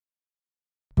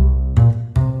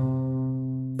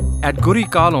At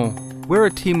Guricano, we're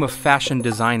a team of fashion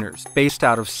designers based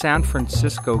out of San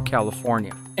Francisco,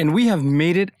 California. And we have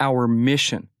made it our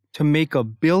mission to make a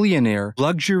billionaire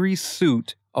luxury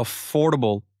suit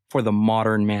affordable for the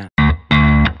modern man.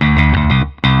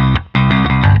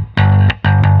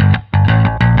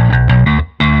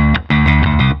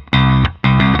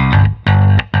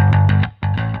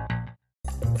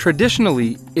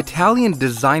 Traditionally, Italian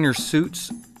designer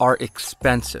suits are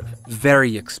expensive,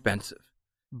 very expensive.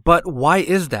 But why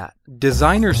is that?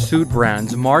 Designer suit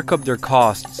brands mark up their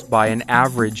costs by an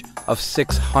average of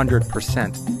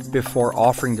 600% before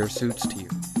offering their suits to you.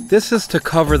 This is to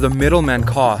cover the middleman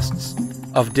costs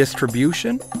of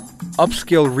distribution,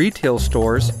 upscale retail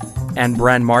stores, and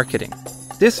brand marketing.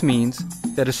 This means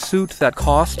that a suit that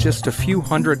costs just a few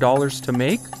 $100s to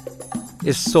make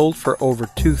is sold for over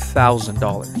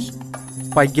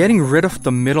 $2,000. By getting rid of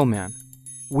the middleman,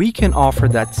 we can offer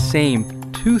that same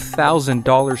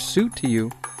 $2,000 suit to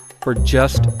you for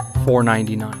just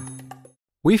 $499.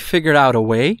 We figured out a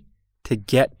way to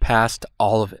get past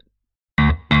all of it.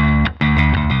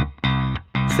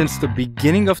 Since the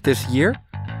beginning of this year,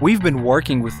 we've been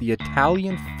working with the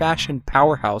Italian fashion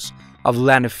powerhouse of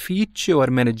Lanificio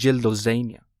Ermenegildo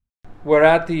Zegna. We're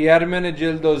at the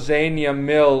Ermenegildo Zegna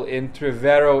mill in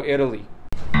Trevero, Italy.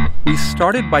 We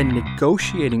started by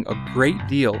negotiating a great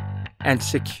deal and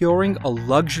securing a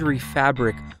luxury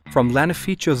fabric from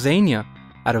Lanificio Zegna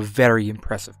at a very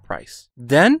impressive price.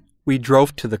 Then we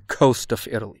drove to the coast of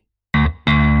Italy,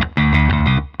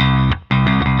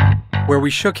 where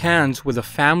we shook hands with a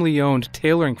family-owned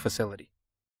tailoring facility.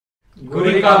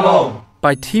 Guricano.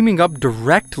 By teaming up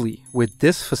directly with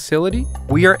this facility,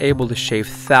 we are able to shave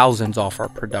thousands off our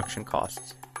production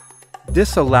costs.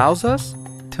 This allows us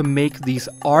to make these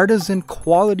artisan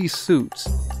quality suits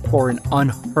for an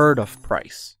unheard of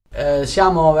price.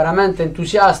 Siamo veramente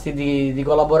entusiasti di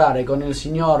collaborare con il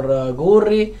signor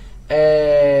Gurri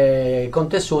e con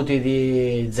tessuti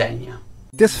di Zegna.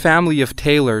 This family of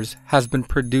tailors has been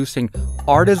producing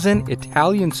artisan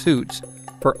Italian suits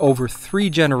for over 3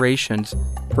 generations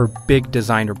for big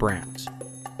designer brands.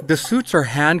 The suits are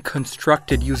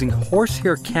hand-constructed using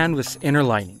horsehair canvas inner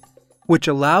lining, which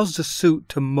allows the suit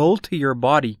to mold to your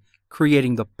body,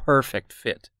 creating the perfect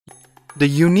fit. The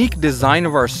unique design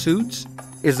of our suits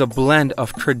is a blend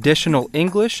of traditional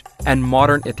English and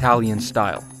modern Italian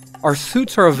style. Our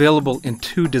suits are available in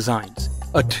 2 designs,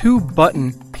 a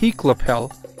 2-button peak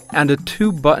lapel and a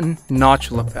 2-button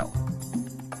notch lapel.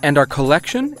 And our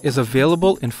collection is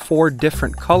available in 4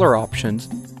 different color options,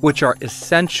 which are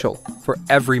essential for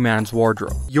every man's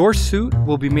wardrobe. Your suit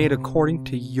will be made according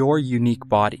to your unique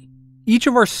body. Each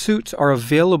of our suits are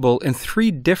available in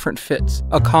 3 different fits,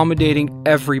 accommodating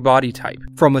every body type.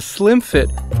 From a slim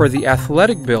fit for the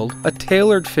athletic build, a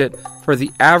tailored fit for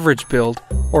the average build,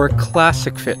 or a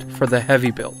classic fit for the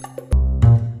heavy build.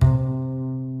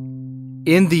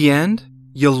 In the end,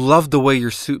 you'll love the way your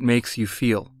suit makes you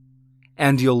feel.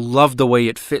 And you'll love the way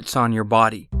it fits on your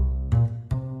body.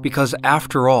 Because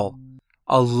after all,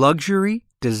 a luxury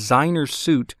designer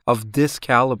suit of this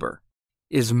caliber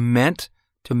is meant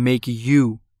to make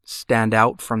you stand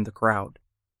out from the crowd.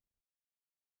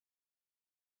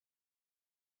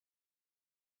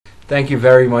 Thank you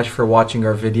very much for watching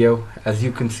our video. As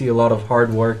you can see, a lot of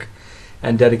hard work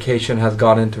and dedication has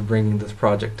gone into bringing this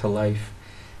project to life.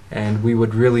 And we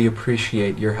would really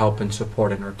appreciate your help and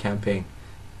support in our campaign.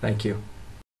 Thank you.